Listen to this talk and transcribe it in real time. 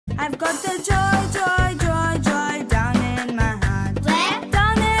I've got the joy, joy, joy, joy down in my heart. Where?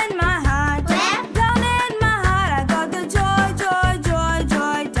 Down in my heart. Where? Down in my heart. I got the joy, joy, joy,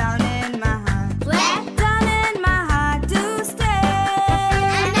 joy down in my heart. Where? Down in my heart to stay.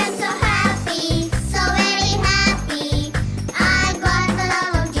 And I'm so happy, so very happy. I got the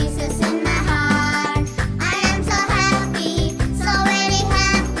love of Jesus in my heart. I am so happy, so very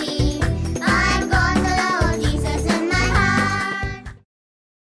happy. I got the love of Jesus in my heart.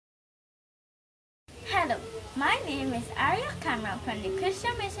 Hello, my name is Ariel from the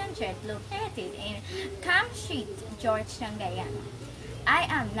Christian Mission Church located in Camp Street, GEORGETOWN, GUYANA. I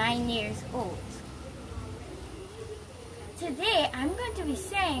am 9 years old. Today, I'm going to be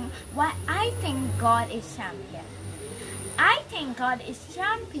saying why I think God is champion. I think God is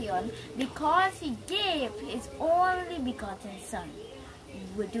champion because He gave His only begotten Son.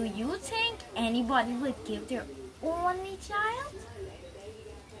 Do you think anybody would give their only child?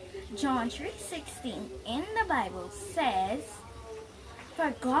 John 3:16 in the Bible says,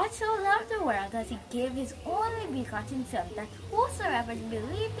 "For God so loved the world that He gave His only begotten Son, that whosoever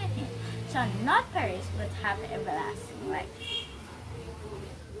believed in Him shall not perish but have everlasting life."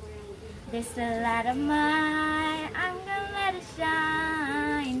 This little light of mine, I'm gonna let it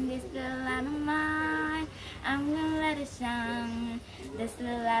shine. This little light of mine, I'm gonna let it shine. This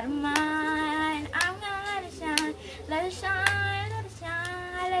little light of mine, I'm gonna let it shine. Let it shine, let it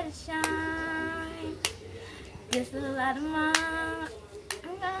shine, let it shine. This little light of mine,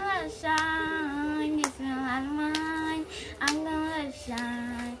 I'm gonna let it shine. This little light of mine, I'm gonna let it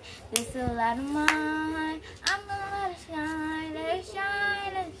shine. This little light of mine, I'm gonna let it shine. Let it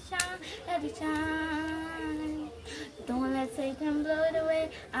shine, let it shine, let it shine. Don't let Satan blow it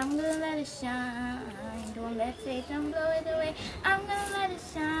away. I'm gonna let it shine. Don't let Satan blow it away. I'm gonna let it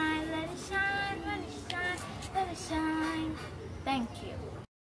shine. Let it shine, let it shine, let it shine. Thank you.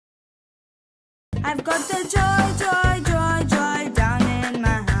 I've got the joy,